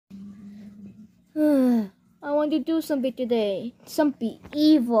I want to do something today. Something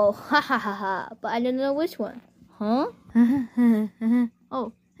evil. Ha ha ha ha. But I don't know which one. Huh?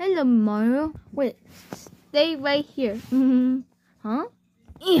 Oh, hello, Mario. Wait, stay right here. Huh?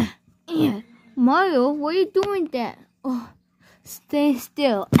 Yeah. Mario, what are you doing that? Oh, stay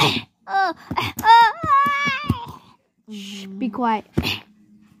still. Shh, be quiet.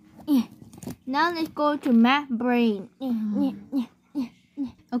 Now let's go to Math Brain.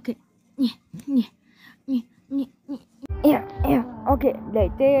 Okay. Yeah. Okay,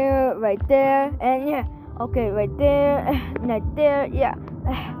 right there, and yeah. Okay, right there, yeah.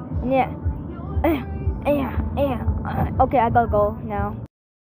 Okay, I gotta go now.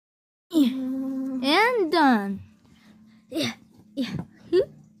 And done. Yeah.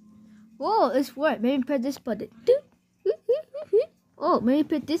 Whoa, it's worked. Maybe press this button. Oh, maybe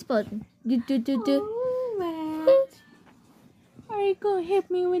press this button. Alright. Are you gonna hit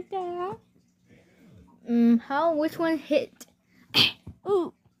me with that? How? Which one hit?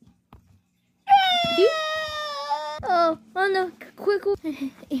 Ooh. Oh no! Quick!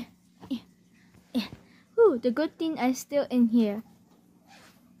 Ooh, the good thing I'm still in here.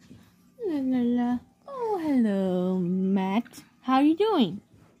 La la la. Oh, hello, Matt. How you doing?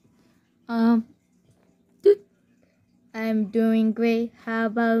 I'm doing great. How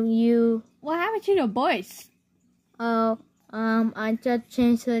about you? What happened to your voice? Oh, I just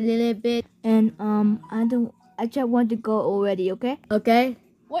changed a little bit, and I just want to go already. Okay.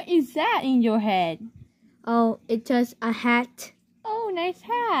 What is that in your head? Oh, it's just a hat. Oh, nice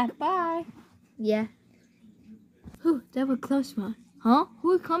hat. Bye. Yeah. Whew, that was a close one. Huh?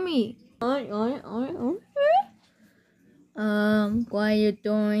 Who's coming? What are you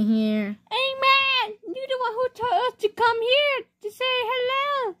doing here? Hey, man! You're the one who told us to come here to say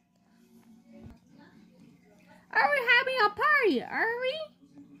hello. Are we having a party? Are we?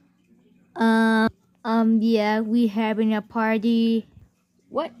 Yeah, we having a party.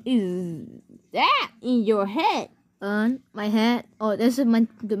 What is that in your head? My hat. Oh, this is my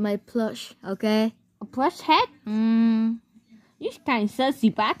plush. Okay. A plush hat? You kind of sussy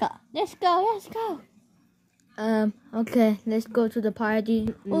baka. Let's go. Okay, let's go to the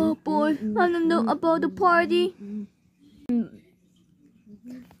party. Oh boy, I don't know about the party.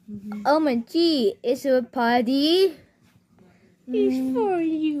 Oh my gee, it's a party. It's for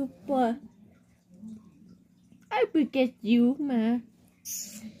you, but I forget you, man.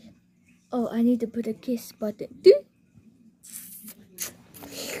 Oh, I need to put a kiss button. Yeah!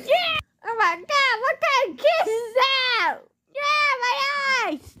 Oh my god, what kind of kiss is that? Yeah, my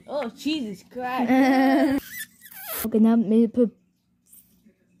eyes! Oh, Jesus Christ. Okay, now maybe put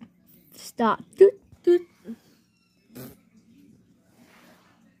stop.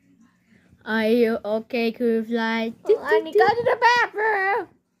 Are you okay, Coolfly? I need to go to the bathroom.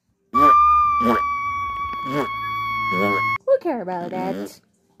 Who cares about that?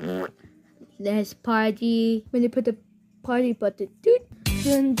 Let's party. When you put the party button.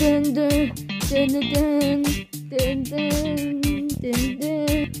 Dun dun dun dun dun dun dun dun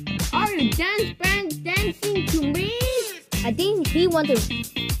dun. Are you dance band dancing to me? I think he wants to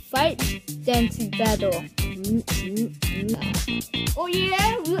fight dancing battle. Oh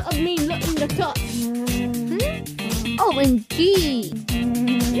yeah? Look at me, look in the top. OMG!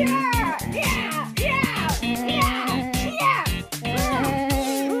 Yeah!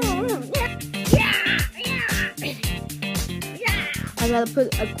 I gotta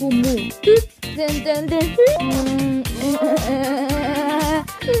put a cool move. Dun, dun, dun.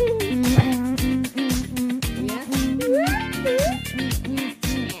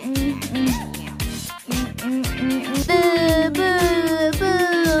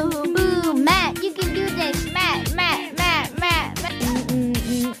 Boo. Matt, you can do this. Matt.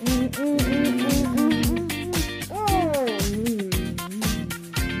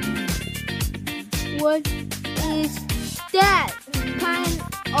 What is that kind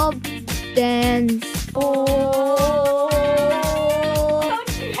of dance? Oh!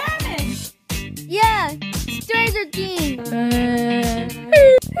 Don't you have it? Yeah, Stranger Things.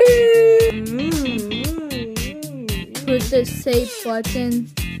 Put the save button.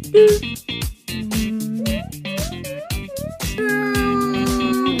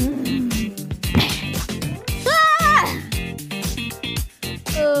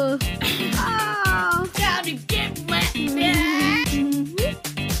 Gotta get wet.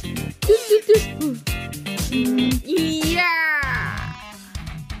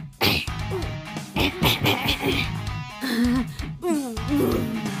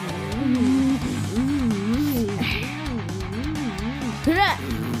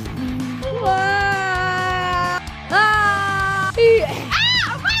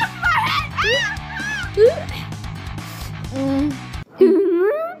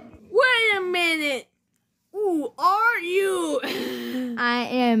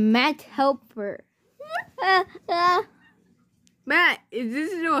 helper. Matt, is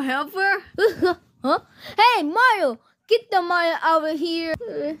this no helper? Huh? Hey, Mario! Get the Mario out of here.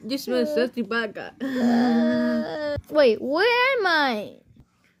 You smell salty bad guy. Wait, where am I?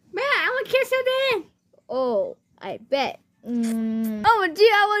 Matt, I want to kiss her then. Oh, I bet. Oh,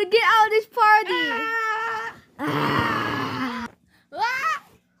 gee, I want to get out of this party.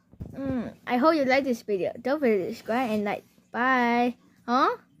 I hope you like this video. Don't forget to subscribe and like. Bye.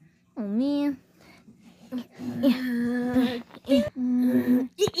 Huh? Oh, man.